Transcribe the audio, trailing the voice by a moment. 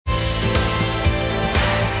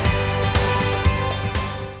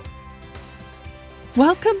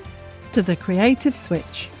Welcome to The Creative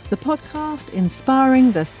Switch, the podcast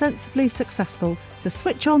inspiring the sensibly successful to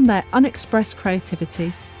switch on their unexpressed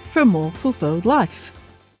creativity for a more fulfilled life.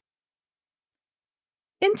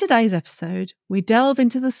 In today's episode, we delve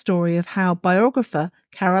into the story of how biographer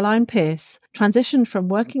Caroline Pearce transitioned from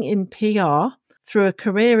working in PR through a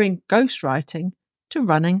career in ghostwriting to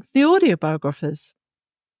running the Audiobiographers.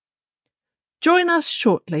 Join us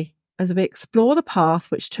shortly as we explore the path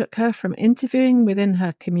which took her from interviewing within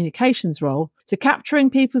her communications role to capturing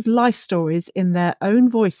people's life stories in their own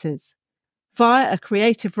voices via a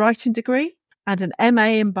creative writing degree and an MA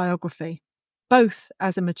in biography, both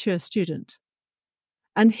as a mature student.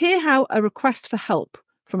 And hear how a request for help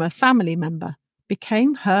from a family member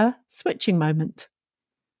became her switching moment.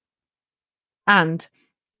 And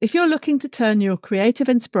if you're looking to turn your creative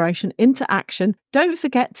inspiration into action, don't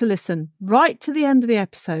forget to listen right to the end of the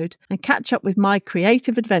episode and catch up with my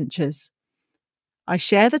creative adventures. I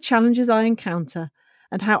share the challenges I encounter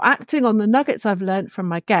and how acting on the nuggets I've learnt from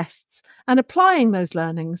my guests and applying those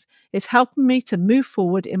learnings is helping me to move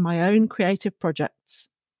forward in my own creative projects.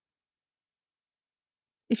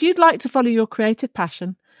 If you'd like to follow your creative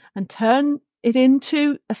passion and turn it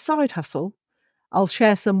into a side hustle, I'll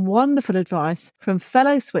share some wonderful advice from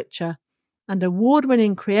fellow switcher and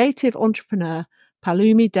award-winning creative entrepreneur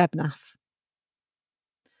Palumi Debnath.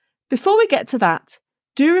 Before we get to that,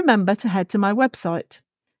 do remember to head to my website,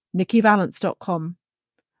 nikkivalance.com,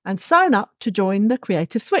 and sign up to join the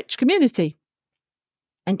Creative Switch community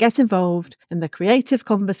and get involved in the creative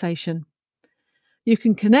conversation. You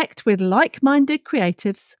can connect with like-minded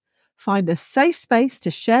creatives, find a safe space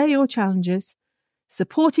to share your challenges,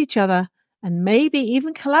 support each other, and maybe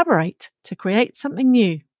even collaborate to create something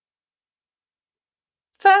new.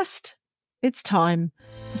 First, it's time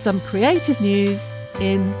for some creative news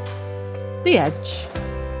in The Edge.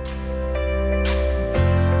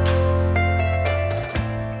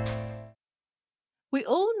 We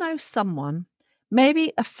all know someone,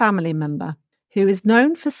 maybe a family member, who is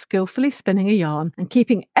known for skillfully spinning a yarn and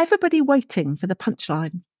keeping everybody waiting for the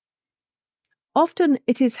punchline. Often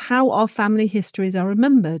it is how our family histories are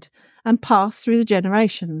remembered and passed through the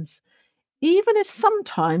generations, even if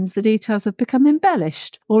sometimes the details have become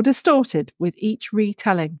embellished or distorted with each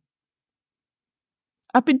retelling.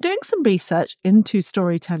 I've been doing some research into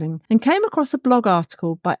storytelling and came across a blog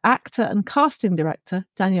article by actor and casting director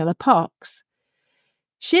Daniela Parks.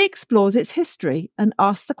 She explores its history and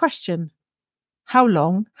asks the question, how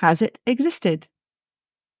long has it existed?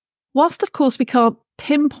 Whilst, of course, we can't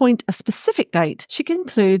pinpoint a specific date, she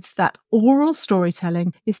concludes that oral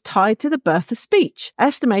storytelling is tied to the birth of speech,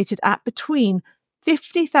 estimated at between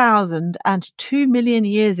 50,000 and 2 million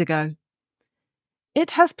years ago.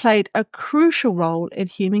 It has played a crucial role in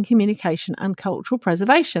human communication and cultural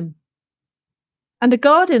preservation. And a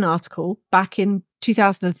Guardian article back in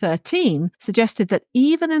 2013 suggested that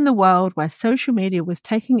even in the world where social media was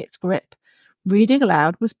taking its grip, reading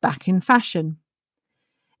aloud was back in fashion.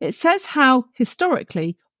 It says how,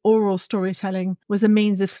 historically, oral storytelling was a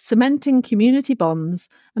means of cementing community bonds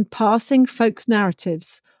and passing folk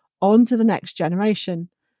narratives on to the next generation,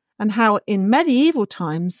 and how in medieval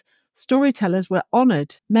times, storytellers were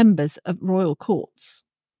honoured members of royal courts.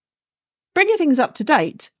 Bringing things up to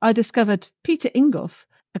date, I discovered Peter Ingoff,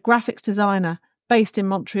 a graphics designer based in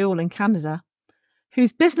Montreal in Canada,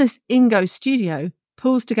 whose business Ingo Studio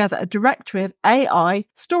pulls together a directory of AI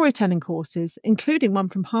storytelling courses, including one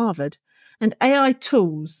from Harvard, and AI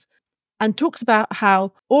tools, and talks about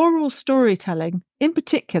how oral storytelling, in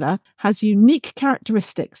particular, has unique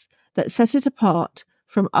characteristics that set it apart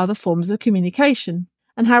from other forms of communication,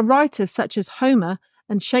 and how writers such as Homer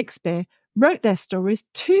and Shakespeare wrote their stories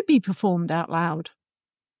to be performed out loud.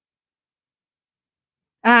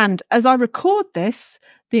 And as I record this,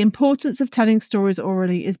 the importance of telling stories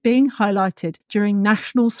orally is being highlighted during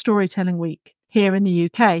National Storytelling Week here in the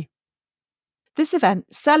UK. This event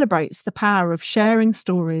celebrates the power of sharing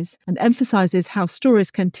stories and emphasises how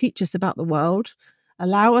stories can teach us about the world,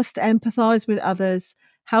 allow us to empathise with others,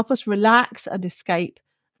 help us relax and escape,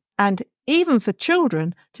 and even for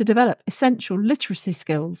children to develop essential literacy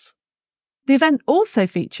skills. The event also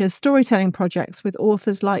features storytelling projects with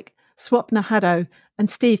authors like Swapna Haddo and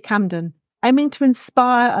Steve Camden, aiming to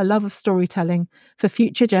inspire a love of storytelling for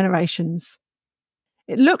future generations.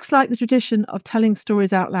 It looks like the tradition of telling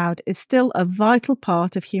stories out loud is still a vital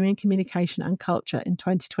part of human communication and culture in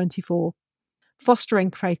 2024, fostering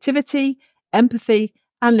creativity, empathy,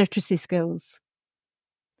 and literacy skills.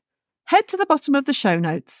 Head to the bottom of the show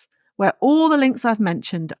notes, where all the links I've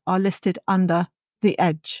mentioned are listed under The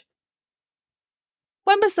Edge.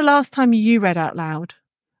 When was the last time you read out loud?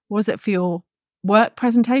 Was it for your work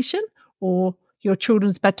presentation or your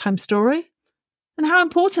children's bedtime story? And how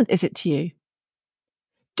important is it to you?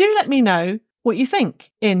 Do let me know what you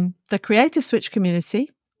think in the Creative Switch community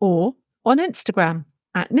or on Instagram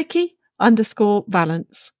at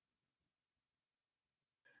Nikki_Valence.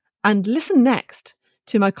 And listen next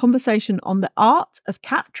to my conversation on the art of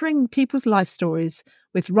capturing people's life stories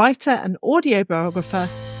with writer and audiobiographer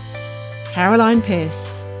Caroline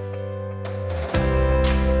Pearce.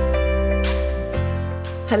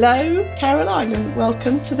 Hello, Caroline, and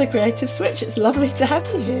welcome to the Creative Switch. It's lovely to have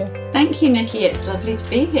you here. Thank you, Nikki. It's lovely to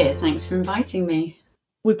be here. Thanks for inviting me.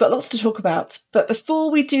 We've got lots to talk about, but before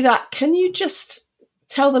we do that, can you just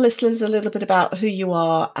tell the listeners a little bit about who you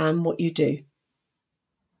are and what you do?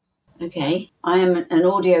 Okay. I am an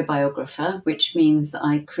audiobiographer, which means that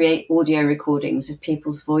I create audio recordings of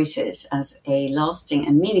people's voices as a lasting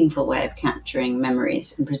and meaningful way of capturing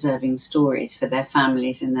memories and preserving stories for their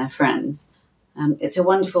families and their friends. It's a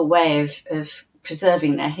wonderful way of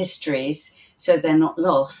preserving their histories so they're not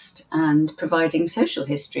lost, and providing social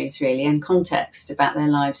histories, really, and context about their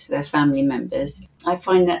lives for their family members. I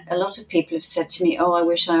find that a lot of people have said to me, oh, I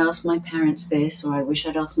wish I asked my parents this, or I wish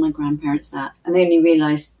I'd asked my grandparents that. And they only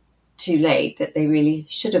realise too late that they really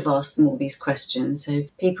should have asked them all these questions. So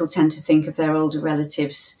people tend to think of their older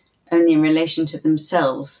relatives only in relation to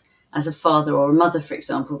themselves as a father or a mother, for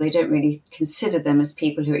example. They don't really consider them as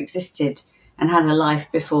people who existed and had a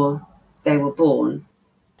life before they were born.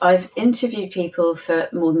 I've interviewed people for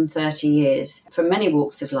more than 30 years from many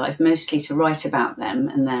walks of life, mostly to write about them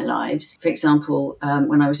and their lives. For example,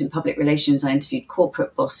 when I was in public relations, I interviewed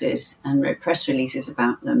corporate bosses and wrote press releases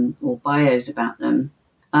about them or bios about them.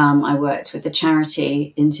 I worked with a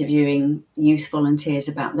charity interviewing youth volunteers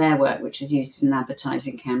about their work, which was used in an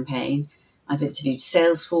advertising campaign. I've interviewed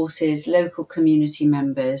sales forces, local community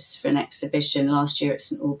members for an exhibition last year at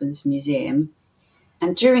St Albans Museum.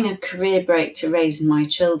 And during a career break to raise my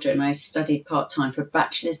children, I studied part-time for a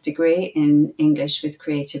bachelor's degree in English with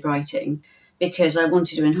creative writing because I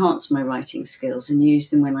wanted to enhance my writing skills and use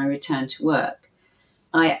them when I returned to work.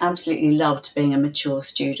 I absolutely loved being a mature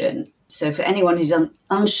student. So for anyone who's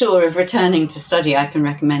unsure of returning to study, I can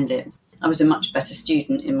recommend it. I was a much better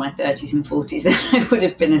student in my 30s and 40s than I would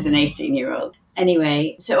have been as an 18-year-old.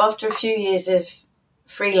 Anyway, so after a few years of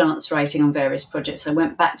freelance writing on various projects, I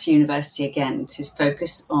went back to university again to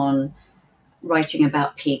focus on writing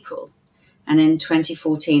about people. And in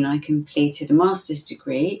 2014, I completed a master's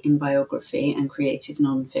degree in biography and creative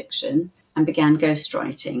nonfiction and began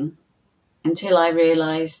ghostwriting, until I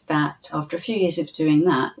realised that after a few years of doing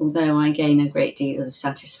that, although I gain a great deal of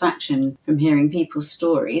satisfaction from hearing people's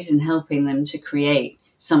stories and helping them to create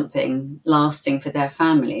something lasting for their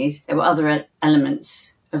families, there were other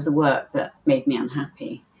elements of the work that made me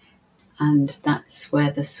unhappy. And that's where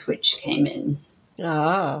the switch came in.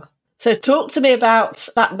 So talk to me about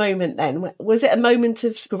that moment then. Was it a moment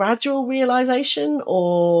of gradual realisation,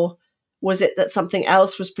 or was it that something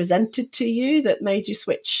else was presented to you that made you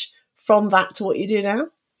switch from that to what you do now?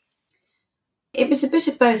 It was a bit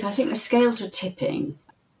of both. I think the scales were tipping,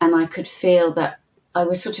 and I could feel that I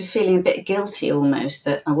was sort of feeling a bit guilty almost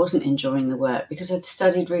that I wasn't enjoying the work because I'd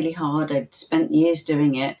studied really hard. I'd spent years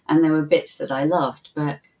doing it, and there were bits that I loved,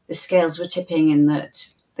 but the scales were tipping in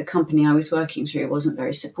that the company I was working through wasn't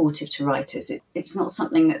very supportive to writers. It's not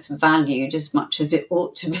something that's valued as much as it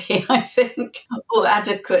ought to be, I think, or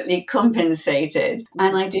adequately compensated.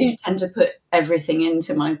 And I do tend to put everything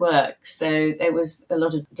into my work. So there was a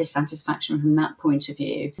lot of dissatisfaction from that point of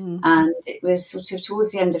view. And it was sort of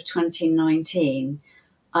towards the end of 2019,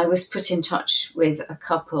 I was put in touch with a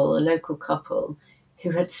local couple,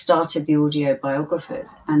 who had started the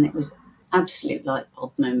Audiobiographers. And it was absolute light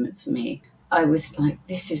bulb moment for me. I was like,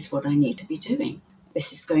 this is what I need to be doing.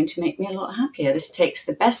 This is going to make me a lot happier. This takes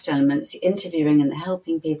the best elements, the interviewing and the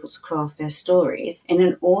helping people to craft their stories in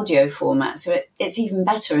an audio format. So it's even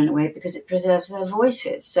better in a way because it preserves their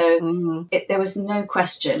voices. So there was no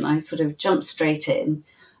question. I sort of jumped straight in.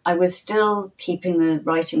 I was still keeping the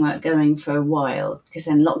writing work going for a while because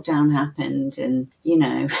then lockdown happened and,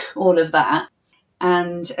 all of that.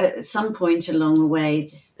 And at some point along the way,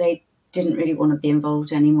 they didn't really want to be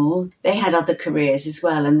involved anymore. They had other careers as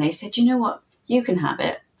well. And they said, you know what, you can have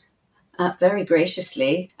it, very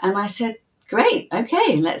graciously. And I said, great,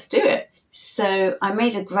 okay, let's do it. So I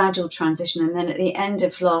made a gradual transition. And then at the end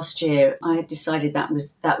of last year, I had decided that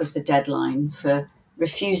was the deadline for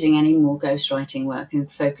refusing any more ghostwriting work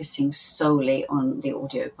and focusing solely on the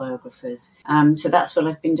Audiobiographers. So that's what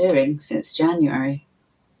I've been doing since January.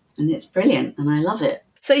 And it's brilliant and I love it.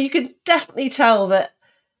 So you could definitely tell that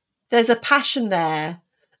there's a passion there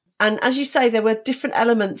And as you say, there were different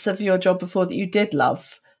elements of your job before that you did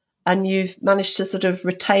love, and you've managed to sort of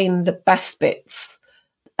retain the best bits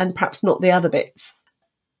and perhaps not the other bits.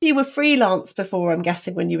 You were freelance before, I'm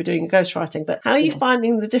guessing, when you were doing ghostwriting, but how are you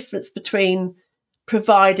finding the difference between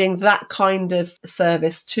providing that kind of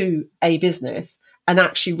service to a business and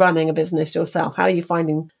actually running a business yourself? How are you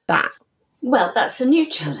finding that? Well, that's a new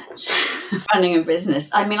challenge, running a business.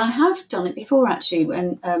 I mean, I have done it before, actually.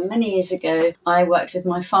 When many years ago, I worked with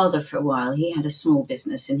my father for a while. He had a small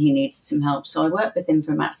business and he needed some help. So I worked with him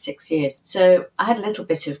for about 6 years. So I had a little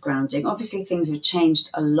bit of grounding. Obviously, things have changed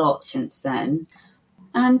a lot since then.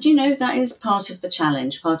 And, that is part of the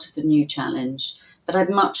challenge, part of the new challenge. But I'd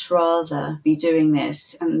much rather be doing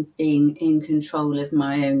this and being in control of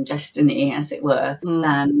my own destiny, as it were,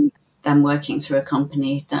 than working through a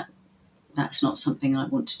company. That's not something I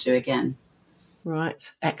want to do again.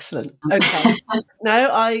 Right. Excellent. Okay. No,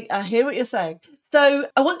 I hear what you're saying. So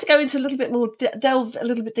I want to go into a little bit more, delve a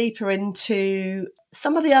little bit deeper into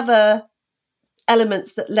some of the other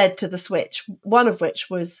elements that led to the switch, one of which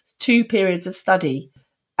was 2 periods of study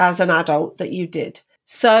as an adult that you did.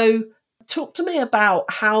 So talk to me about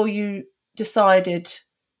how you decided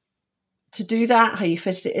to do that, how you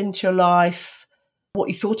fitted it into your life, what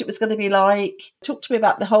you thought it was going to be like. Talk to me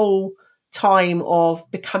about the whole time of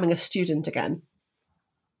becoming a student again.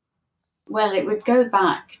 Well, it would go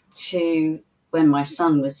back to when my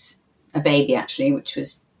son was a baby, actually, which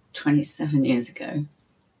was 27 years ago.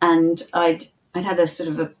 And I'd had a sort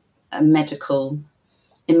of a medical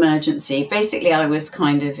emergency. Basically,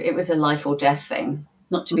 it was a life or death thing,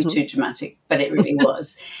 not to be too dramatic, but it really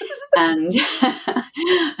was. And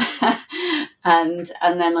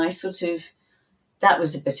and then I sort of, that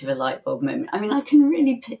was a bit of a light bulb moment. I mean, I can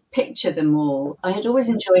really picture them all. I had always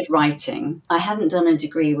enjoyed writing. I hadn't done a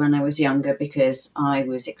degree when I was younger because I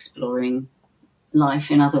was exploring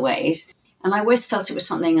life in other ways. And I always felt it was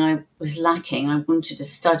something I was lacking. I wanted to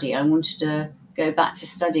study. I wanted to go back to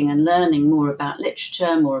studying and learning more about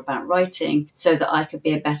literature, more about writing, so that I could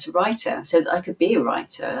be a better writer, so that I could be a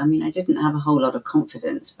writer. I mean, I didn't have a whole lot of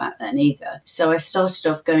confidence back then either. So I started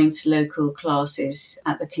off going to local classes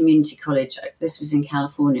at the community college. This was in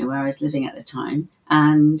California, where I was living at the time.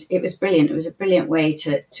 And it was brilliant. It was a brilliant way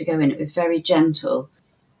to go in. It was very gentle.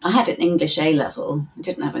 I had an English A-level. I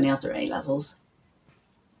didn't have any other A-levels.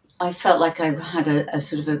 I felt like I had a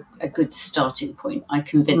sort of a good starting point. I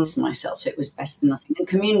convinced myself it was best than nothing. In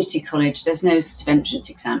community college, there's no sort of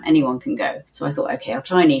entrance exam. Anyone can go. So I thought, okay, I'll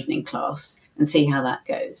try an evening class and see how that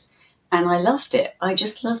goes. And I loved it. I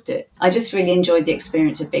just loved it. I just really enjoyed the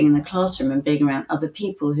experience of being in the classroom and being around other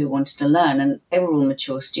people who wanted to learn. And they were all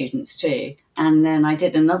mature students too. And then I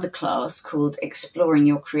did another class called Exploring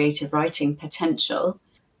Your Creative Writing Potential.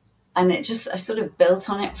 And I sort of built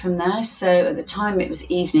on it from there. So at the time it was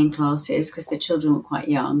evening classes because the children were quite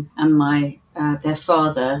young, and their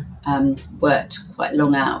father worked quite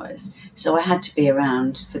long hours. So I had to be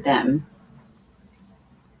around for them.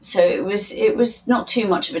 So it was not too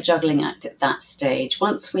much of a juggling act at that stage.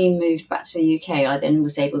 Once we moved back to the UK, I then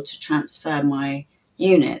was able to transfer my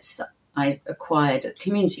units that I acquired at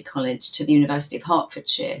community college to the University of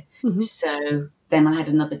Hertfordshire. So then I had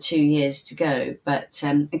another 2 years to go. But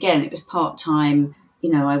again, it was part-time.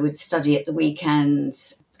 I would study at the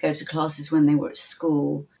weekends, go to classes when they were at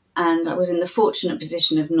school. And I was in the fortunate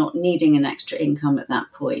position of not needing an extra income at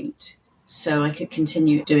that point. So I could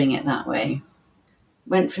continue doing it that way.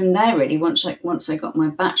 Went from there, really. Once I got my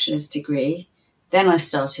bachelor's degree, then I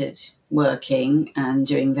started working and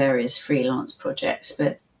doing various freelance projects.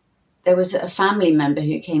 But there was a family member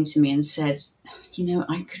who came to me and said,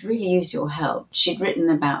 I could really use your help. She'd written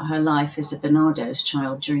about her life as a Barnardo's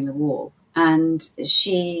child during the war, and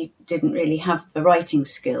she didn't really have the writing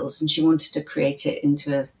skills, and she wanted to create it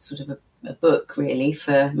into a sort of a book, really,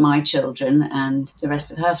 for my children and the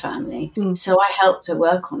rest of her family. So I helped her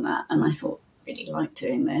work on that, and I thought, really like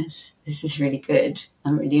doing this. This is really good.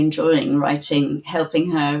 I'm really enjoying writing,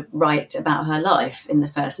 helping her write about her life in the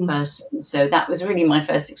first person. So that was really my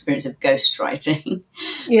first experience of ghostwriting.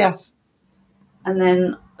 Yeah. And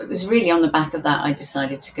then it was really on the back of that I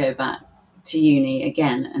decided to go back to uni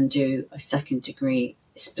again and do a second degree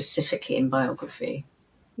specifically in biography.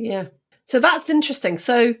 Yeah. So that's interesting.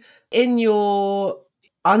 So in your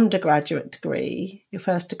undergraduate degree, your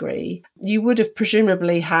first degree, you would have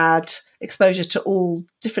presumably had exposure to all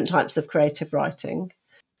different types of creative writing.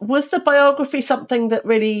 Was the biography something that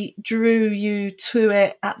really drew you to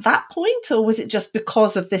it at that point, or was it just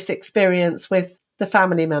because of this experience with the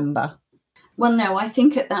family member? Well, no, I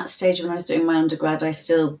think at that stage when I was doing my undergrad, I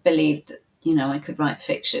still believed that, I could write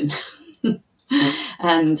fiction.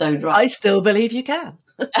 And I would write. I still believe you can.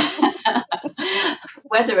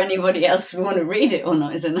 Whether anybody else would want to read it or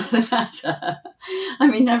not is another matter. I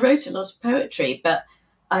mean, I wrote a lot of poetry, but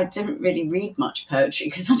I didn't really read much poetry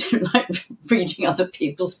because I don't like reading other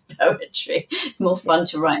people's poetry. It's more fun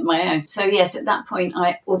to write my own. So yes, at that point,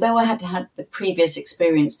 although I had had the previous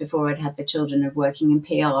experience before I'd had the children of working in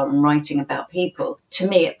PR and writing about people, to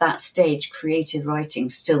me at that stage, creative writing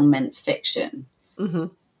still meant fiction. Mm-hmm.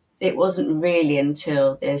 It wasn't really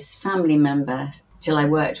until this family member, till I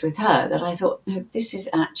worked with her, that I thought, no, this is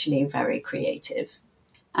actually very creative.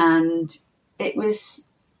 And it was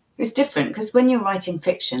different because when you're writing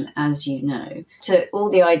fiction, as you know,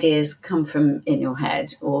 all the ideas come from in your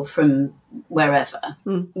head or from wherever.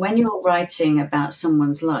 Mm. When you're writing about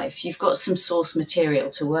someone's life, you've got some source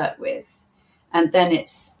material to work with. And then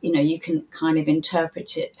it's, you can kind of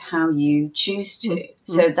interpret it how you choose to. Mm.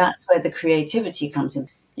 So that's where the creativity comes in.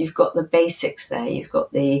 You've got the basics there. You've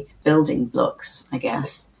got the building blocks, I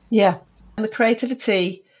guess. Yeah. And the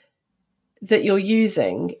creativity that you're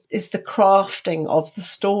using is the crafting of the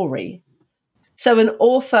story. So an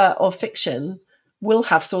author of fiction will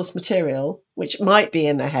have source material, which might be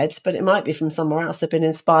in their heads, but it might be from somewhere else. They've been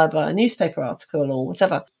inspired by a newspaper article or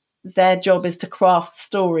whatever. Their job is to craft the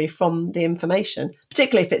story from the information,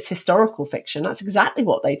 particularly if it's historical fiction. That's exactly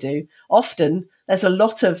what they do. Often there's a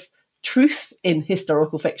lot of truth in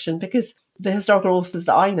historical fiction because the historical authors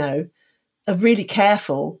that I know are really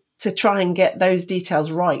careful to try and get those details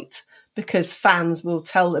right, because fans will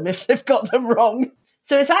tell them if they've got them wrong.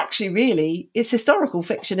 So it's actually it's historical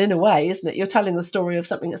fiction in a way, isn't it? You're telling the story of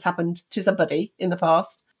something that's happened to somebody in the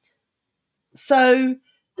past. So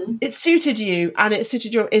it suited you and it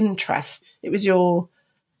suited your interest. It was your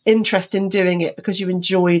interest in doing it because you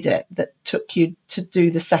enjoyed it that took you to do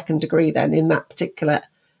the second degree then in that particular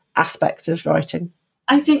aspect of writing.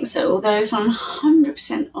 I think so, although if I'm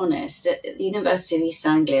 100% honest, at the University of East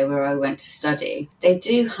Anglia, where I went to study, they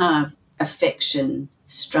do have a fiction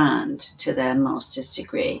strand to their master's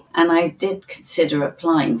degree. And I did consider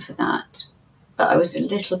applying for that, but I was a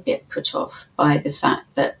little bit put off by the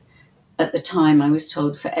fact that at the time I was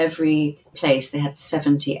told for every place they had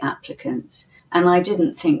 70 applicants. And I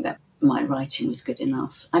didn't think that my writing was good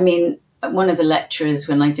enough. I mean, one of the lecturers,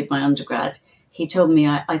 when I did my undergrad, he told me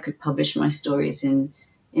I could publish my stories in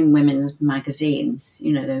women's magazines,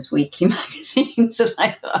 those weekly magazines. And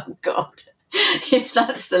I thought, oh, God, if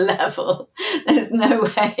that's the level, there's no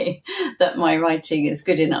way that my writing is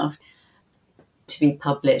good enough to be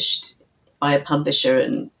published by a publisher.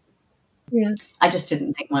 And yeah. I just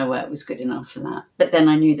didn't think my work was good enough for that. But then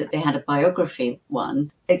I knew that they had a biography one.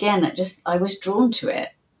 Again, I was drawn to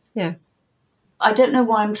it. Yeah. I don't know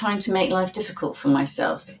why I'm trying to make life difficult for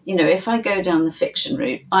myself. If I go down the fiction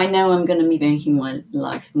route, I know I'm going to be making my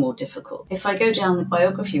life more difficult. If I go down the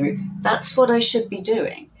biography route, that's what I should be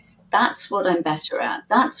doing. That's what I'm better at.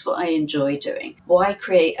 That's what I enjoy doing. Why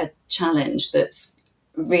create a challenge that's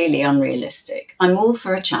really unrealistic? I'm all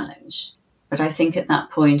for a challenge. But I think at that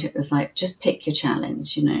point it was like, just pick your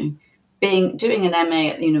challenge, Doing an MA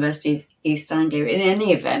at the University of East Anglia in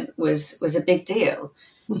any event was a big deal.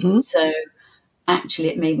 Mm-hmm. So actually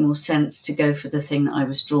it made more sense to go for the thing that I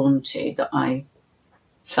was drawn to, that I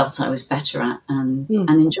felt I was better at and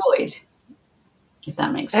enjoyed, if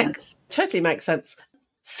that makes sense. Totally makes sense.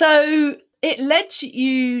 So it led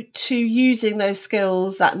you to using those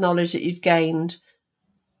skills, that knowledge that you'd gained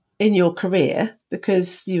in your career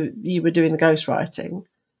because you were doing the ghostwriting.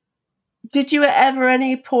 Did you at ever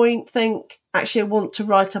any point think, actually, I want to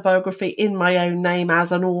write a biography in my own name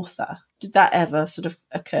as an author? Did that ever sort of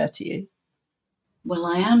occur to you? Well,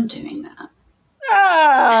 I am doing that.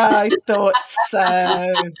 I thought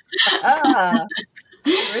so.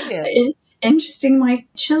 Brilliant. Interesting. My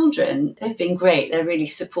children, they've been great. They're really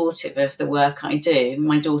supportive of the work I do.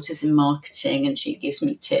 My daughter's in marketing and she gives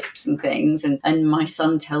me tips and things. And my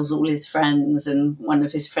son tells all his friends, and one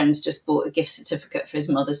of his friends just bought a gift certificate for his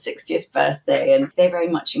mother's 60th birthday. And they very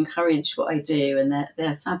much encourage what I do, and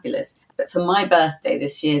they're fabulous. But for my birthday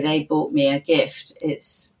this year, they bought me a gift.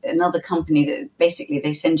 It's another company that basically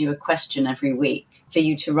they send you a question every week for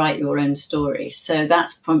you to write your own story. So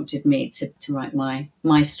that's prompted me to write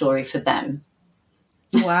my story for them.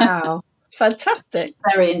 Wow. Fantastic.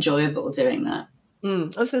 Very enjoyable doing that. I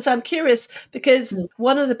was going to say, I'm curious because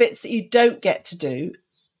one of the bits that you don't get to do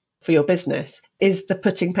for your business is the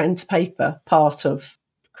putting pen to paper part of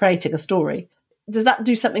creating a story. Does that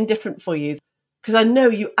do something different for you? Because I know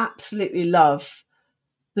you absolutely love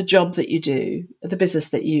the job that you do, the business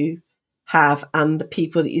that you have, and the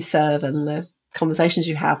people that you serve and the conversations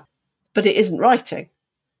you have, but it isn't writing.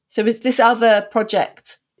 So is this other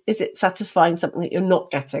project, is it satisfying something that you're not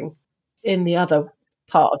getting in the other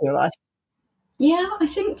part of your life. Yeah, I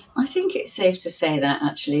think it's safe to say that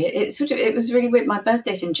actually. It was really weird. My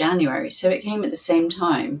birthday's in January, so it came at the same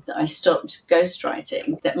time that I stopped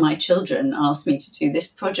ghostwriting, that my children asked me to do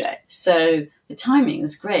this project. So the timing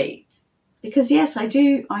was great. Because yes, I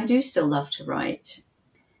do still love to write.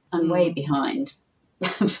 I'm way behind.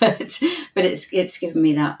 but it's given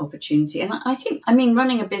me that opportunity. And I think, I mean,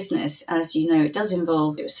 running a business, as you know, it does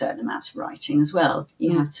involve a certain amount of writing as well.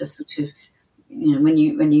 You have to sort of, when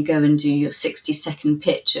you go and do your 60-second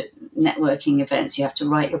pitch at networking events, you have to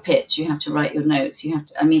write your pitch, you have to write your notes,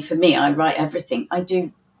 I mean, for me, I write everything. I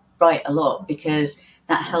do write a lot because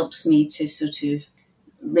that helps me to sort of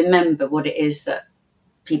remember what it is that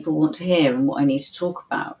people want to hear and what I need to talk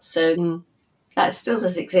about. So that still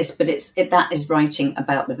does exist, but that is writing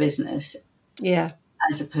about the business. Yeah.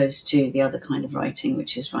 As opposed to the other kind of writing,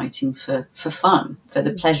 which is writing for fun, for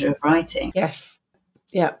the pleasure of writing. Yes.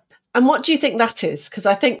 Yeah. And what do you think that is? Because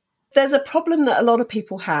I think there's a problem that a lot of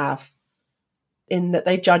people have in that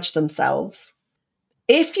they judge themselves.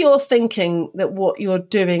 If you're thinking that what you're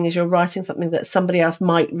doing is you're writing something that somebody else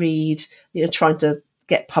might read, you're trying to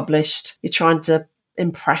get published, you're trying to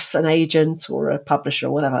impress an agent or a publisher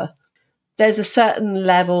or whatever, there's a certain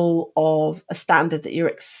level of a standard that you're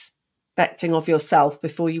expecting of yourself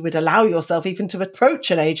before you would allow yourself even to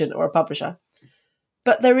approach an agent or a publisher.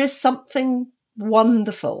 But there is something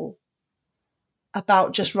wonderful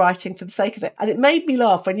about just writing for the sake of it. And it made me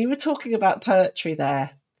laugh when you were talking about poetry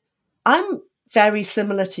there. I'm very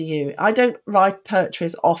similar to you. I don't write poetry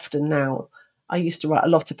as often now. I used to write a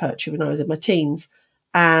lot of poetry when I was in my teens.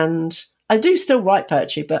 And I do still write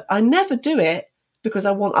poetry, but I never do it because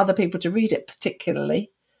I want other people to read it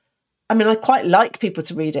particularly. I mean, I quite like people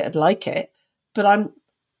to read it and like it, but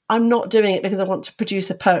I'm not doing it because I want to produce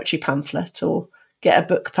a poetry pamphlet or get a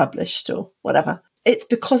book published or whatever. It's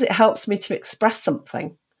because it helps me to express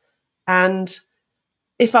something. And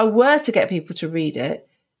if I were to get people to read it,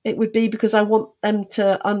 it would be because I want them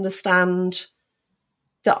to understand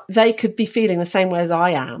that they could be feeling the same way as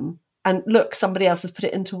I am. And look, somebody else has put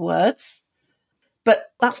it into words.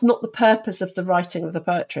 But that's not the purpose of the writing of the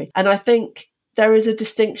poetry. And I think there is a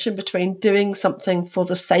distinction between doing something for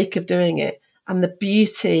the sake of doing it and the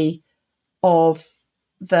beauty of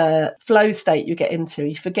the flow state you get into.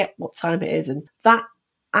 You forget what time it is. And that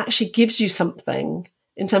actually gives you something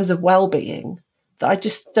in terms of well-being that I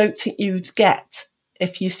just don't think you'd get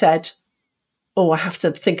if you said, oh, I have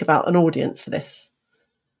to think about an audience for this.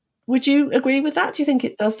 Would you agree with that? Do you think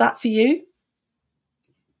it does that for you?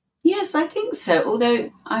 Yes, I think so.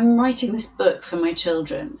 Although I'm writing this book for my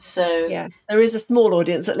children, so yeah, there is a small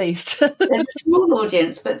audience at least. There's a small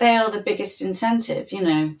audience, but they are the biggest incentive.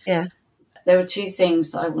 Yeah. There were two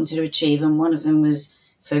things that I wanted to achieve, and one of them was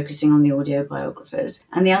focusing on the audiobiographers,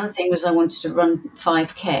 and the other thing was I wanted to run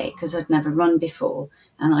 5K because I'd never run before,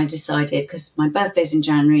 and I decided, because my birthday's in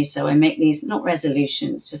January, so I make these not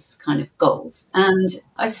resolutions, just kind of goals, and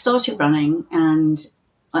I started running, and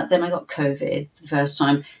then I got COVID the first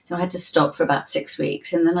time, so I had to stop for about 6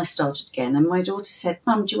 weeks, and then I started again, and my daughter said,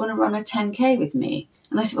 Mum, do you want to run a 10K with me?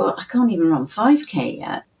 And I said, well, I can't even run 5K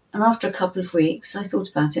yet. And after a couple of weeks, I thought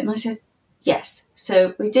about it, and I said, yes.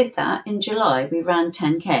 So we did that in July. We ran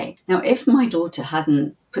 10K. Now, if my daughter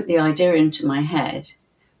hadn't put the idea into my head,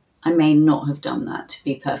 I may not have done that, to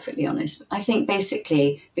be perfectly honest. I think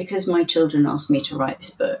basically because my children asked me to write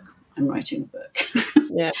this book, I'm writing a book.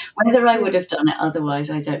 Yeah. Whether I would have done it otherwise,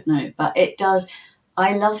 I don't know. But it does,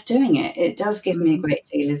 I love doing it. It does give me a great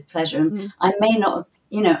deal of pleasure. And I may not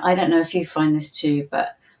have, I don't know if you find this too,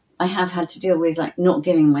 but I have had to deal with not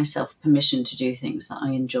giving myself permission to do things that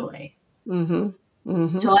I enjoy. Mm-hmm.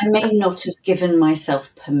 Mm-hmm. So I may not have given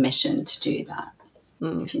myself permission to do that,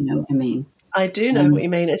 if you know what I mean. I do know what you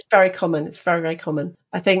mean. It's very common. It's very, very common.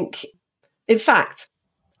 I think, in fact,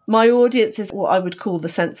 my audience is what I would call the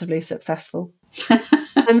sensibly successful.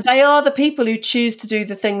 And they are the people who choose to do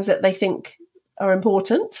the things that they think are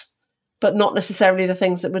important, but not necessarily the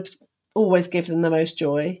things that would always give them the most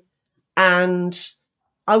joy. And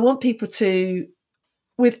I want people to,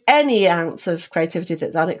 with any ounce of creativity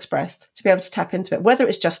that's unexpressed, to be able to tap into it, whether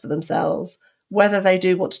it's just for themselves, whether they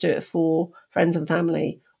do want to do it for friends and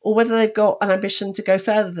family, or whether they've got an ambition to go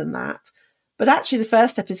further than that. But actually, the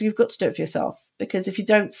first step is you've got to do it for yourself, because if you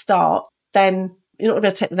don't start, then you're not going to be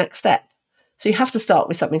able to take the next step. So you have to start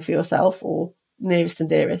with something for yourself or nearest and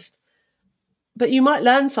dearest. But you might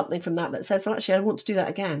learn something from that says, well, actually, I want to do that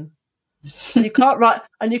again. And you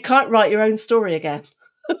can't write your own story again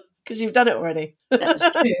because you've done it already. That's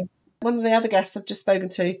true. One of the other guests I've just spoken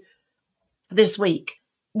to this week,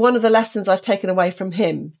 one of the lessons I've taken away from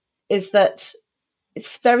him is that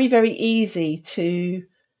it's very, very easy to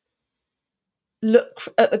look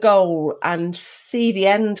at the goal and see the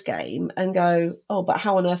end game and go, oh, but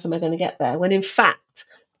how on earth am I going to get there? When in fact,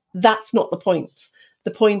 that's not the point.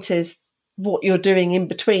 The point is what you're doing in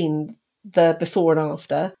between the before and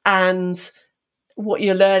after, and what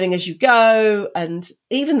you're learning as you go, and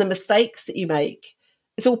even the mistakes that you make.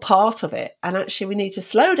 It's all part of it. And actually, we need to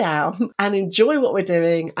slow down and enjoy what we're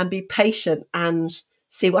doing and be patient and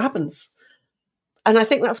see what happens. And I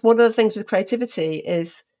think that's one of the things with creativity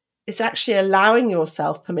is it's actually allowing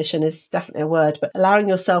yourself, permission is definitely a word, but allowing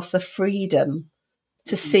yourself the freedom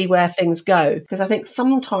to see where things go. Because I think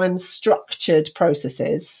sometimes structured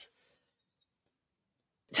processes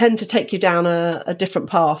tend to take you down a different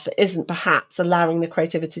path that isn't perhaps allowing the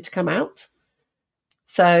creativity to come out.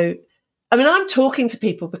 So, I mean, I'm talking to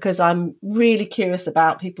people because I'm really curious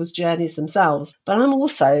about people's journeys themselves, but I'm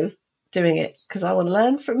also doing it because I want to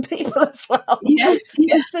learn from people as well. Yeah,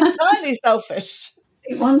 yeah. It's entirely selfish.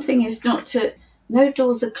 One thing is no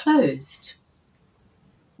doors are closed.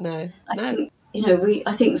 No.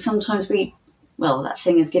 I think sometimes that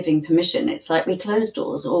thing of giving permission, it's like we close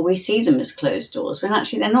doors or we see them as closed doors when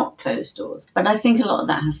actually they're not closed doors. But I think a lot of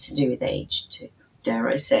that has to do with age too, dare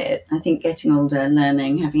I say it. I think getting older,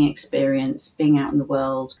 learning, having experience, being out in the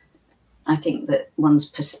world, I think that one's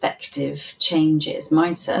perspective changes.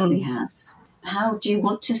 Mine certainly has. How do you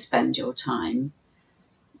want to spend your time?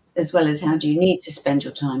 As well as how do you need to spend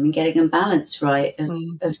your time, and getting a balance right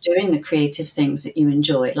of doing the creative things that you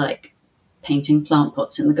enjoy, like painting plant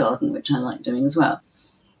pots in the garden, which I like doing as well.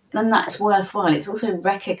 Then that's worthwhile. It's also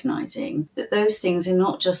recognizing that those things are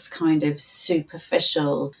not just kind of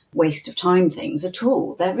superficial waste of time things at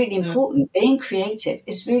all. They're really important. Being creative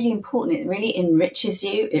is really important. It really enriches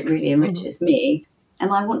you. It really enriches me.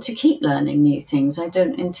 And I want to keep learning new things. I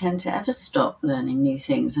don't intend to ever stop learning new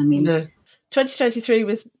things. I mean, 2023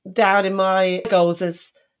 was down in my goals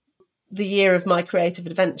as the year of my creative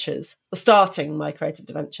adventures, or starting my creative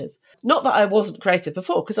adventures. Not that I wasn't creative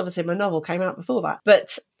before, because obviously my novel came out before that,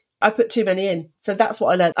 but I put too many in. So that's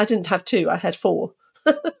what I learned. I didn't have 2, I had 4.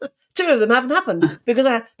 2 of them haven't happened because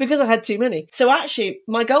I had too many. So actually,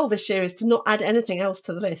 my goal this year is to not add anything else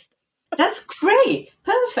to the list. That's great.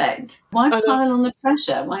 Perfect. Why pile on the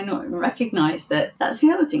pressure? Why not recognize that? That's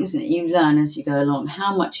the other thing, isn't it? You learn as you go along.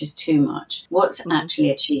 How much is too much? What's actually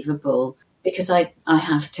achievable? Because I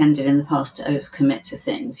have tended in the past to overcommit to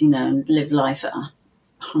things, and live life at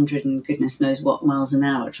 100 and goodness knows what miles an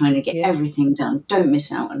hour, trying to get everything done. Don't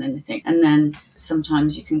miss out on anything. And then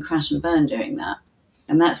sometimes you can crash and burn doing that.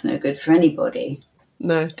 And that's no good for anybody.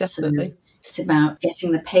 No, definitely. So it's about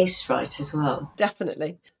getting the pace right as well.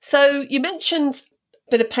 Definitely. So you mentioned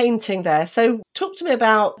a bit of painting there. So talk to me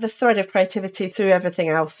about the thread of creativity through everything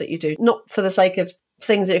else that you do, not for the sake of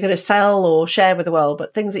things that you're going to sell or share with the world,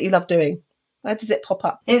 but things that you love doing. Where does it pop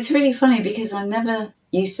up? It's really funny because I never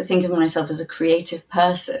used to think of myself as a creative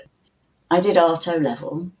person. I did Art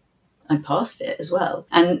O-level. I passed it as well.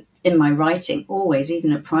 And in my writing, always,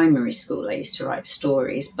 even at primary school, I used to write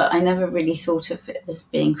stories, but I never really thought of it as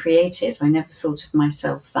being creative. I never thought of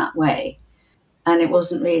myself that way. And it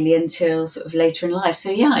wasn't really until sort of later in life.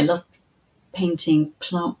 So, I love painting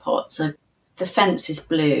plant pots. The fence is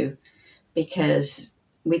blue because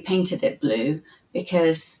we painted it blue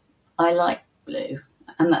because I like blue.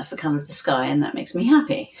 And that's the colour of the sky, and that makes me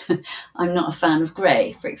happy. I'm not a fan of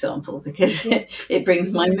grey, for example, because it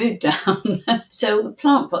brings my mood down. So the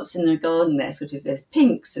plant pots in the garden, there's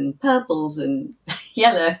pinks and purples and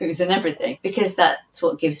yellows and everything, because that's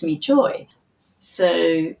what gives me joy.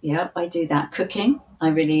 So, I do that. Cooking. I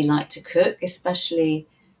really like to cook, especially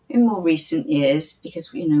in more recent years,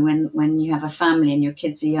 because, when you have a family and your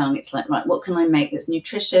kids are young, it's like, right, what can I make that's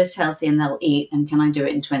nutritious, healthy, and they'll eat, and can I do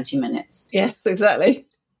it in 20 minutes? Yes, exactly.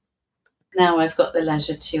 Now I've got the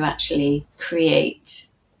leisure to actually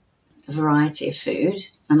create a variety of food,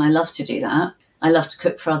 and I love to do that. I love to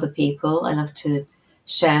cook for other people. I love to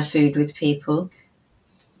share food with people.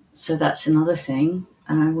 So that's another thing.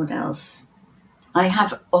 What else? I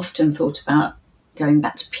have often thought about going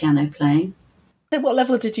back to piano playing. At what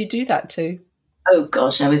level did you do that to? Oh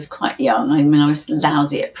gosh, I was quite young. I mean, I was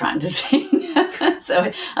lousy at practicing.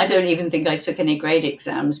 So I don't even think I took any grade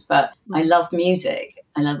exams, but I love music.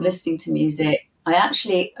 I love listening to music.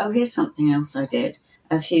 Here's something else I did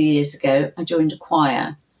a few years ago. I joined a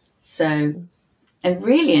choir. So I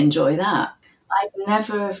really enjoy that. I'd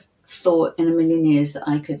never thought in a million years that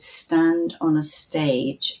I could stand on a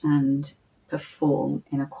stage and perform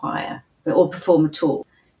in a choir, or perform at all.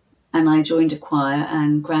 and I joined a choir,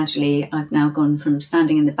 and gradually I've now gone from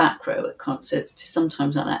standing in the back row at concerts to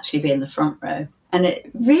sometimes I'll actually be in the front row. And it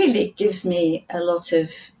really gives me a lot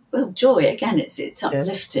of, well, joy. Again, it's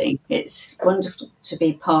uplifting. It's wonderful to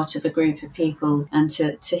be part of a group of people and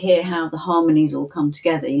to hear how the harmonies all come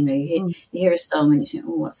together. You hear a song and you think,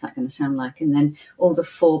 oh, what's that going to sound like? And then all the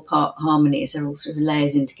 4-part harmonies are all sort of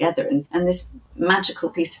layers in together, and this magical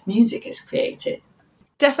piece of music is created.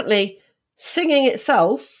 Definitely singing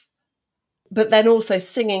itself, but then also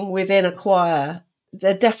singing within a choir,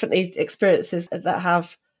 they're definitely experiences that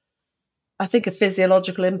have, I think, a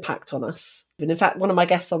physiological impact on us. And in fact, one of my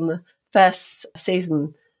guests on the first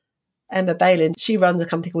season, Emma Balin, she runs a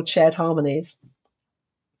company called Shared Harmonies,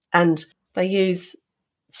 and they use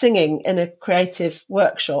singing in a creative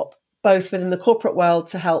workshop, both within the corporate world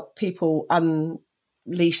to help people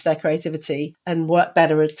unleash their creativity and work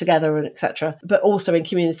better together, and etc., but also in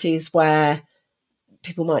communities where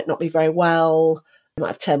people might not be very well, they might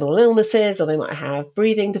have terminal illnesses, or they might have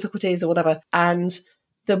breathing difficulties or whatever. And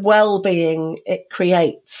the well-being it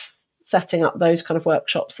creates, setting up those kind of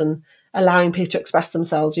workshops and allowing people to express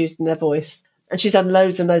themselves using their voice. And she's done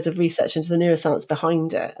loads and loads of research into the neuroscience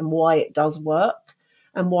behind it and why it does work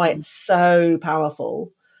and why it's so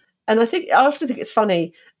powerful. And I often think it's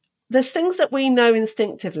funny, there's things that we know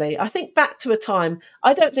instinctively. I think back to a time,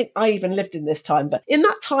 I don't think I even lived in this time, but in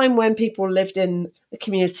that time when people lived in a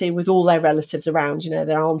community with all their relatives around,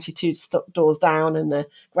 their auntie 2 doors down and their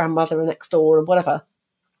grandmother next door and whatever,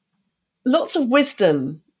 lots of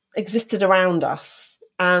wisdom existed around us.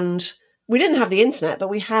 And we didn't have the internet, but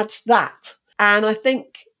we had that. And I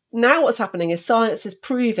think now what's happening is science is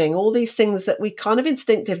proving all these things that we kind of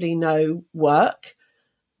instinctively know work.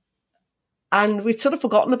 And we'd sort of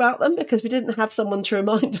forgotten about them because we didn't have someone to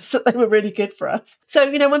remind us that they were really good for us.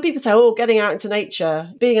 So, when people say, getting out into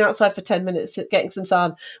nature, being outside for 10 minutes, getting some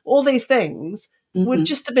sun, all these things would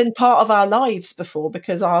just have been part of our lives before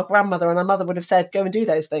because our grandmother and our mother would have said, go and do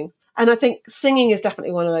those things. And I think singing is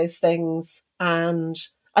definitely one of those things. And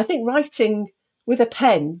I think writing with a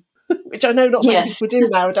pen, which I know not many people do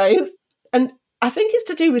nowadays. And I think it's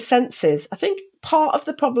to do with senses. I think part of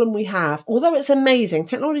the problem we have, although it's amazing,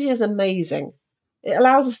 technology is amazing. It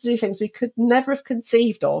allows us to do things we could never have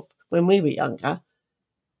conceived of when we were younger.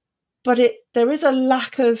 But there is a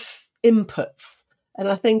lack of inputs. And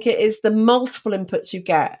I think it is the multiple inputs you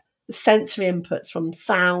get, the sensory inputs from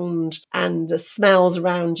sound and the smells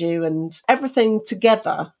around you and everything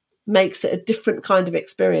together makes it a different kind of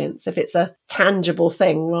experience if it's a tangible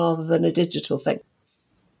thing rather than a digital thing.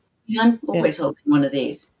 I'm always holding one of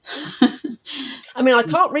these. I mean, I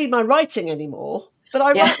can't read my writing anymore, but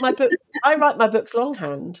I write my book. I write my books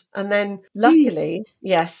longhand, and then luckily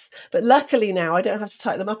now I don't have to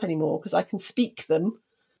type them up anymore because I can speak them,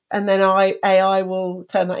 and then AI will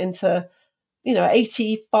turn that into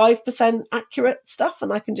 85% accurate stuff,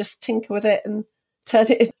 and I can just tinker with it and turn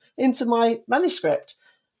it into my manuscript.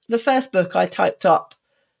 The first book I typed up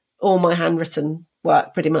all my handwritten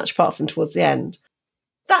work pretty much, apart from towards the end.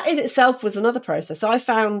 That in itself was another process. I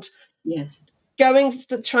found going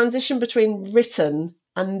the transition between written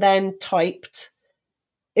and then typed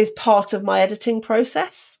is part of my editing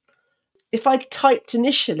process. If I typed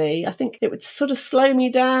initially, I think it would sort of slow me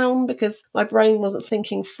down because my brain wasn't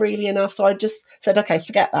thinking freely enough. So I just said, okay,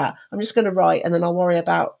 forget that. I'm just going to write and then I'll worry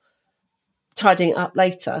about tidying it up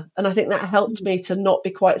later. And I think that helped me to not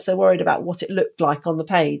be quite so worried about what it looked like on the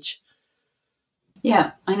page.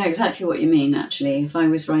 Yeah, I know exactly what you mean, actually. If I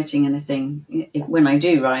was writing anything, when I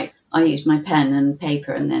do write, I use my pen and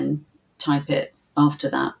paper and then type it after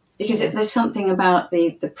that. Because there's something about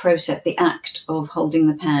the process, the act of holding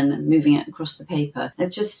the pen and moving it across the paper.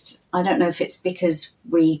 It's just, I don't know if it's because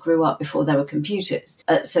we grew up before there were computers.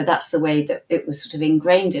 So that's the way that it was sort of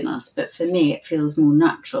ingrained in us. But for me, it feels more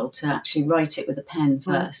natural to actually write it with a pen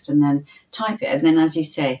first and then type it. And then, as you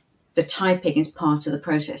say, the typing is part of the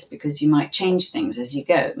process because you might change things as you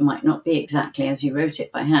go. It might not be exactly as you wrote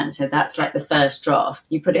it by hand. So that's like the first draft.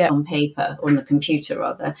 You put it on paper, or on the computer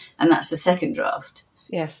rather, and that's the second draft.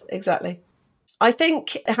 Yes, exactly. I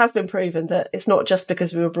think it has been proven that it's not just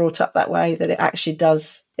because we were brought up that way, that it actually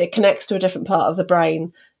does, it connects to a different part of the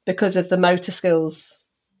brain because of the motor skills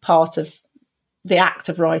part of the act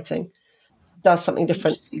of writing, does something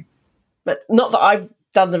different. But not that I've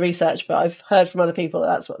done the research, but I've heard from other people that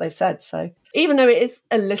that's what they've said. So even though it is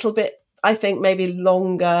a little bit, I think maybe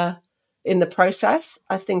longer in the process,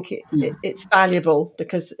 I think it's valuable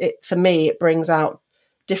because for me, it brings out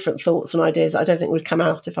different thoughts and ideas I don't think would come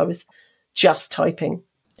out if I was just typing.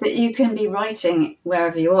 So you can be writing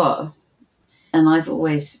wherever you are. And I've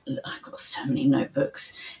got so many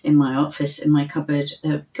notebooks in my office, in my cupboard.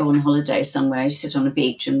 Go on holiday somewhere, sit on a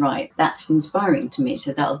beach and write. That's inspiring to me.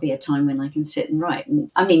 So that'll be a time when I can sit and write. And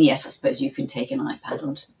I mean, yes, I suppose you can take an iPad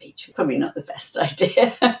onto the beach. Probably not the best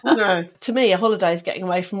idea. No, to me, a holiday is getting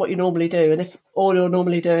away from what you normally do. And if all you're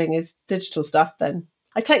normally doing is digital stuff, then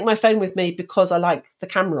I take my phone with me because I like the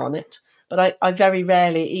camera on it. But I very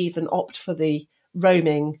rarely even opt for the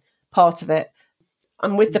roaming part of it.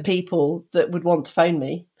 I'm with the people that would want to phone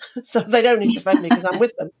me. So they don't need to phone me because I'm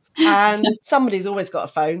with them. And somebody's always got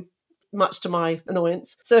a phone, much to my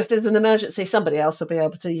annoyance. So if there's an emergency, somebody else will be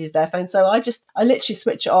able to use their phone. So I literally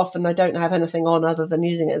switch it off and I don't have anything on other than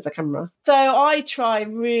using it as a camera. So I try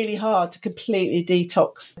really hard to completely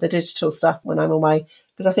detox the digital stuff when I'm away,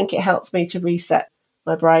 because I think it helps me to reset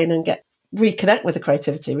my brain and reconnect with the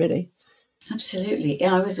creativity, really. Absolutely.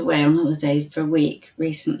 Yeah, I was away on holiday for a week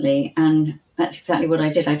recently, and that's exactly what I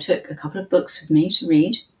did. I took a couple of books with me to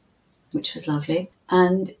read, which was lovely.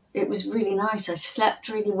 And it was really nice. I slept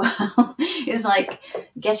really well. It was like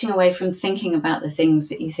getting away from thinking about the things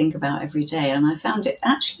that you think about every day. And I found it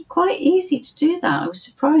actually quite easy to do that. I was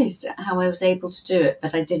surprised at how I was able to do it,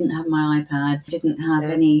 but I didn't have my iPad, didn't have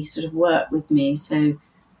any sort of work with me. So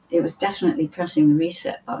it was definitely pressing the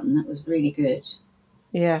reset button. That was really good.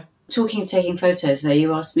 Yeah. Talking of taking photos, though,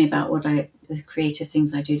 you asked me about the creative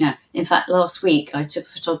things I do now. In fact, last week I took a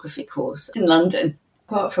photography course in London.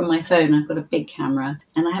 Apart from my phone, I've got a big camera,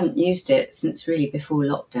 and I haven't used it since really before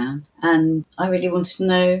lockdown. And I really wanted to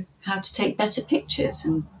know how to take better pictures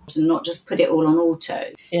and not just put it all on auto,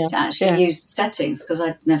 to actually use the settings, because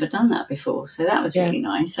I'd never done that before. So that was really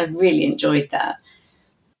nice. I really enjoyed that.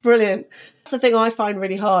 Brilliant. That's the thing I find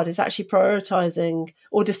really hard, is actually prioritising,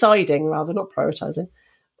 or deciding rather, not prioritising,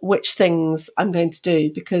 which things I'm going to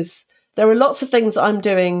do, because there are lots of things that I'm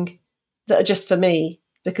doing that are just for me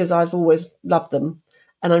because I've always loved them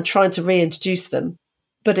and I'm trying to reintroduce them.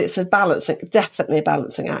 But it's definitely a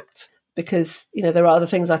balancing act, because, there are other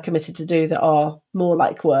things I committed to do that are more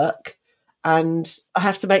like work, and I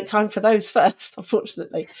have to make time for those first,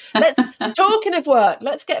 unfortunately. Talking of work,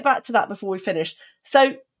 let's get back to that before we finish.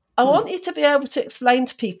 So I want you to be able to explain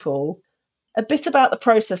to people a bit about the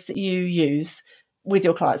process that you use with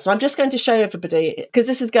your clients. And I'm just going to show everybody, because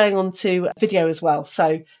this is going on to video as well.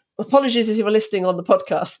 So apologies if you were listening on the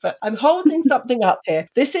podcast, but I'm holding something up here.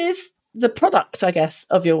 This is the product, I guess,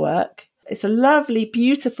 of your work. It's a lovely,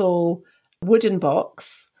 beautiful wooden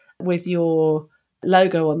box with your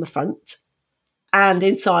logo on the front. And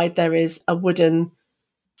inside there is a wooden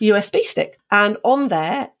USB stick. And on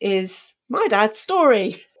there is my dad's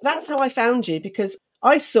story. That's how I found you, because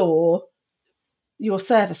I saw your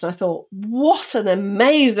service and I thought, what an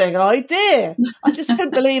amazing idea. I just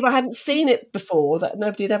couldn't believe I hadn't seen it before, that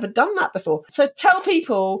nobody had ever done that before. So tell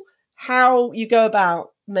people how you go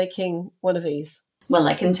about making one of these. Well,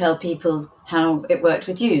 I can tell people how it worked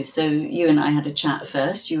with you. So you and I had a chat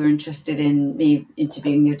first. You were interested in me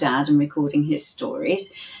interviewing your dad and recording his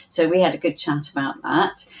stories. So we had a good chat about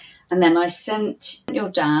that. And then I sent your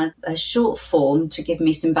dad a short form to give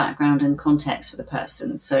me some background and context for the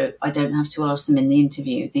person. So I don't have to ask them in the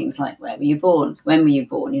interview things like, where were you born? When were you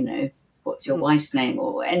born? What's your wife's name,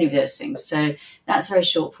 or any of those things. So that's a very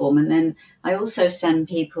short form. And then I also send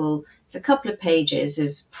people a couple of pages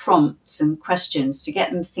of prompts and questions to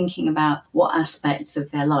get them thinking about what aspects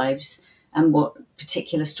of their lives and what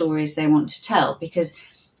particular stories they want to tell. Because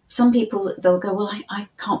some people, they'll go, well, I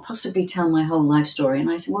can't possibly tell my whole life story. And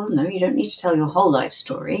I say, well, no, you don't need to tell your whole life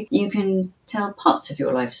story. You can tell parts of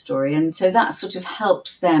your life story. And so that sort of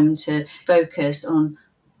helps them to focus on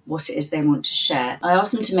what it is they want to share. I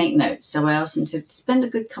asked them to make notes. So I asked them to spend a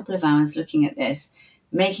good couple of hours looking at this,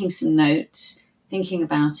 making some notes, thinking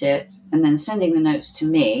about it, and then sending the notes to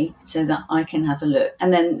me so that I can have a look.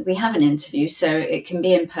 And then we have an interview, so it can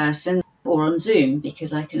be in person or on Zoom,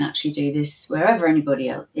 because I can actually do this wherever anybody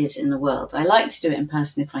else is in the world. I like to do it in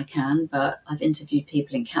person if I can, but I've interviewed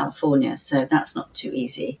people in California, so that's not too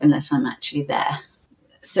easy unless I'm actually there.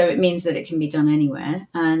 So it means that it can be done anywhere.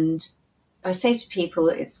 And I say to people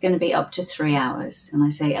it's going to be up to 3 hours. And I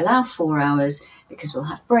say allow 4 hours, because we'll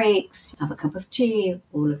have breaks, have a cup of tea,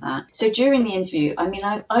 all of that. So during the interview,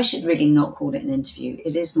 I should really not call it an interview.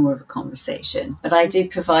 It is more of a conversation. But I do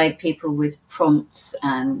provide people with prompts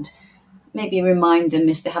and maybe remind them,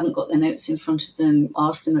 if they haven't got their notes in front of them,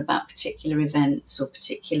 ask them about particular events or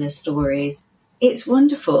particular stories. It's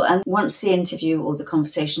wonderful. And once the interview or the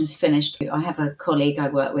conversation is finished, I have a colleague I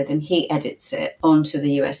work with and he edits it onto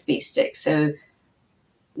the USB stick. So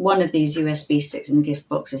One of these USB sticks in the gift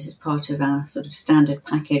boxes is part of our sort of standard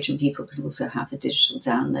package, and people can also have the digital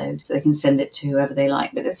download, so they can send it to whoever they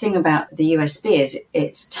like. But the thing about the USB is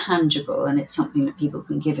it's tangible, and it's something that people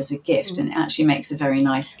can give as a gift, and it actually makes a very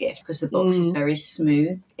nice gift because the box is very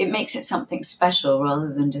smooth. It makes it something special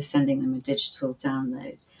rather than just sending them a digital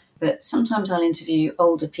download. But sometimes I'll interview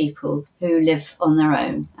older people who live on their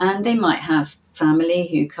own, and they might have family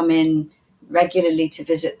who come in regularly to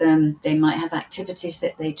visit them. They might have activities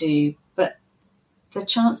that they do, but the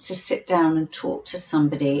chance to sit down and talk to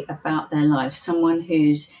somebody about their life, someone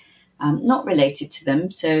who's not related to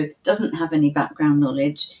them, so doesn't have any background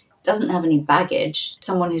knowledge, doesn't have any baggage,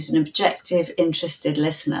 someone who's an objective, interested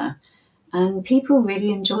listener. And people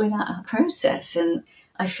really enjoy that process. And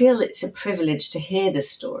I feel it's a privilege to hear the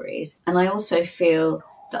stories. And I also feel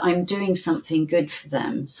that I'm doing something good for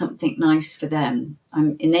them, something nice for them.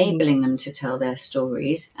 I'm enabling them to tell their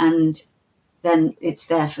stories, and then it's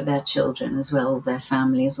there for their children as well, their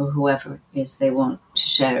families, or whoever it is they want to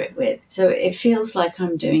share it with. So it feels like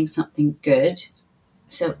I'm doing something good.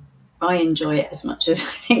 So I enjoy it as much as I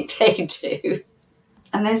think they do.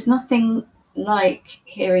 And there's nothing like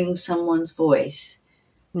hearing someone's voice,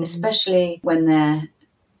 especially when they're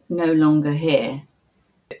no longer here,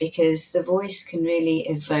 because the voice can really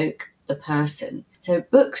evoke the person. So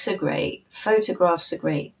books are great, photographs are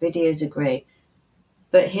great, videos are great,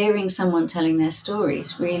 but hearing someone telling their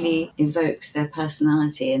stories really evokes their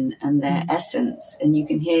personality and their essence, and you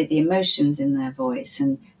can hear the emotions in their voice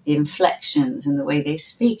and the inflections and the way they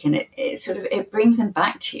speak, and it brings them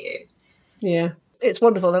back to you. Yeah, it's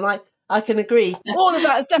wonderful, and I can agree. All of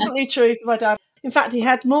that is definitely true for my dad. In fact, he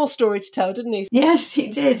had more story to tell, didn't he? Yes, he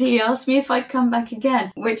did. He asked me if I'd come back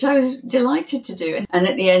again, which I was delighted to do. And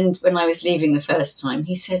at the end, when I was leaving the first time,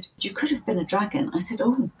 he said, "You could have been a dragon." I said,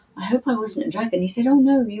 "Oh, I hope I wasn't a dragon." He said, "Oh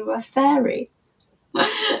no, you were a fairy."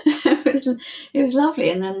 It was lovely.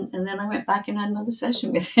 And then I went back and had another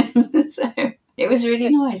session with him. So it was really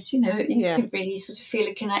nice. You could really sort of feel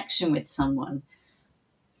a connection with someone.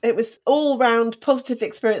 It was all round positive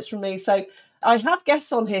experience from me. So I have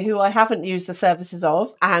guests on here who I haven't used the services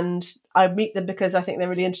of, and I meet them because I think they're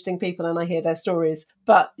really interesting people and I hear their stories.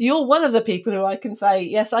 But you're one of the people who I can say,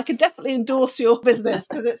 yes, I can definitely endorse your business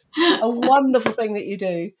because it's a wonderful thing that you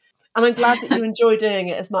do. And I'm glad that you enjoy doing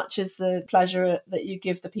it as much as the pleasure that you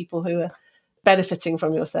give the people who are benefiting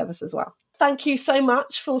from your service as well. Thank you so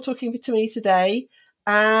much for talking to me today.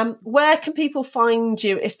 Where can people find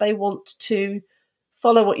you if they want to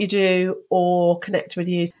follow what you do or connect with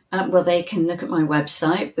you? Well, they can look at my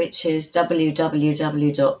website, which is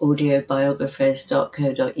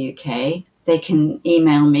www.audiobiographers.co.uk. They can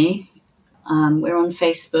email me. We're on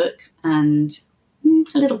Facebook and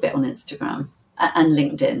a little bit on Instagram and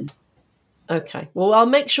LinkedIn. Okay. Well, I'll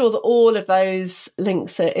make sure that all of those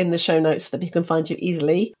links are in the show notes so that people can find you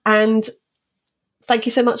easily. And thank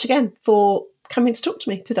you so much again for coming to talk to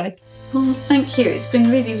me today. Oh, thank you. It's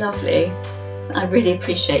been really lovely. I really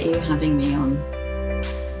appreciate you having me on.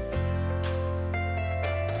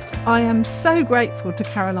 I am so grateful to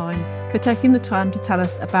Caroline for taking the time to tell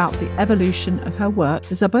us about the evolution of her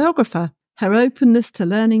work as a biographer, her openness to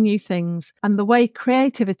learning new things, and the way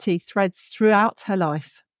creativity threads throughout her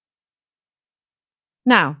life.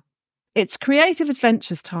 Now, it's Creative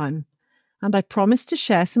Adventures time, and I promised to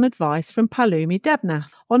share some advice from Palumi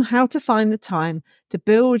Debnath on how to find the time to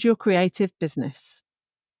build your creative business.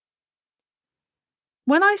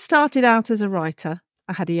 When I started out as a writer,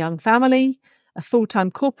 I had a young family, a full-time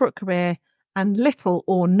corporate career, and little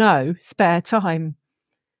or no spare time.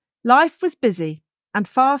 Life was busy and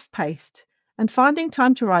fast-paced, and finding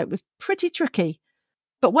time to write was pretty tricky.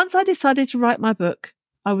 But once I decided to write my book,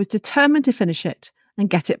 I was determined to finish it and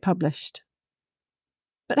get it published.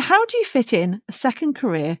 But how do you fit in a second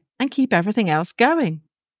career and keep everything else going?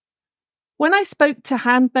 When I spoke to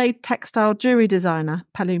handmade textile jewellery designer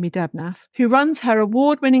Palumi Debnath, who runs her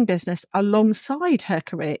award-winning business alongside her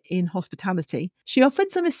career in hospitality, she offered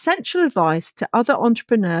some essential advice to other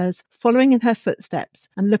entrepreneurs following in her footsteps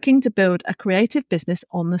and looking to build a creative business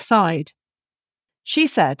on the side. She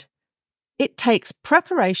said, "It takes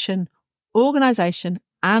preparation, organisation,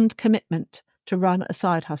 and commitment to run a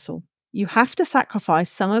side hustle. You have to sacrifice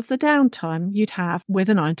some of the downtime you'd have with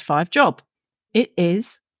a 9-to-5 job. It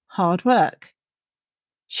is hard work."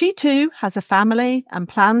 She too has a family and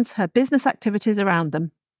plans her business activities around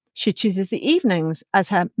them. She chooses the evenings as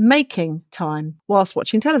her making time whilst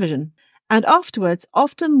watching television, and afterwards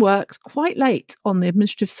often works quite late on the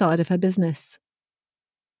administrative side of her business.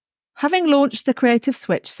 Having launched the Creative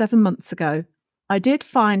Switch 7 months ago, I did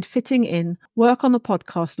find fitting in work on the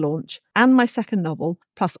podcast launch and my second novel,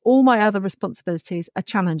 plus all my other responsibilities, a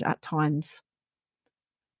challenge at times.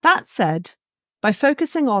 That said, by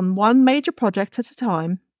focusing on one major project at a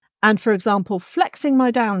time, and for example, flexing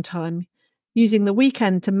my downtime, using the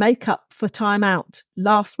weekend to make up for time out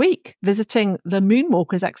last week, visiting the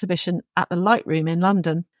Moonwalkers exhibition at the Light Room in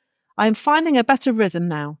London, I am finding a better rhythm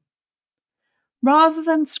now. Rather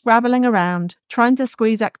than scrabbling around, trying to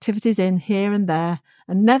squeeze activities in here and there,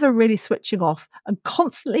 and never really switching off and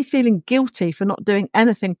constantly feeling guilty for not doing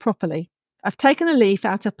anything properly, I've taken a leaf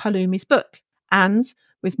out of Palumi's book, and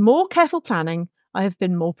with more careful planning, I have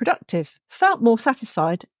been more productive, felt more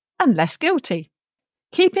satisfied, and less guilty.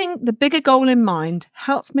 Keeping the bigger goal in mind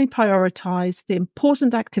helps me prioritise the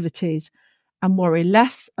important activities and worry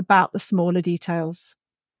less about the smaller details.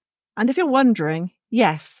 And if you're wondering,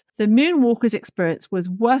 yes, the Moonwalkers experience was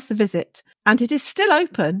worth the visit, and it is still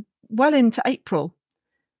open well into April.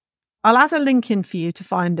 I'll add a link in for you to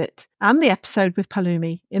find it and the episode with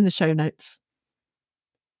Palumi in the show notes.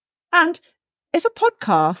 And if a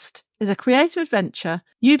podcast is a creative adventure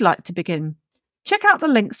you'd like to begin, check out the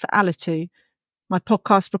links for Alitu, my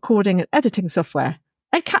podcast recording and editing software,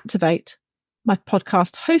 and Captivate, my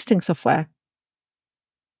podcast hosting software.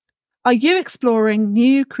 Are you exploring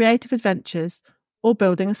new creative adventures or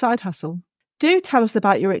building a side hustle? Do tell us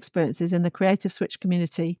about your experiences in the Creative Switch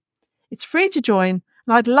community. It's free to join,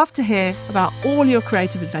 and I'd love to hear about all your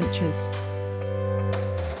creative adventures.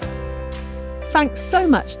 Thanks so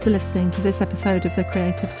much for listening to this episode of the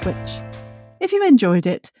Creative Switch. If you enjoyed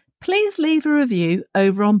it, please leave a review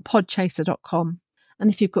over on podchaser.com.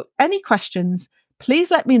 And if you've got any questions,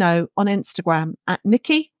 please let me know on Instagram at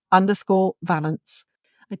Nikki_Valance.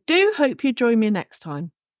 I do hope you join me next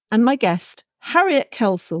time. And my guest, Harriet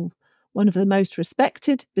Kelsall, one of the most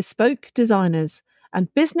respected bespoke designers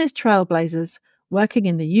and business trailblazers working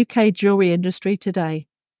in the UK jewellery industry today.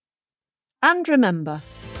 And remember,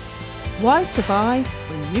 why survive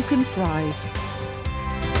when you can thrive?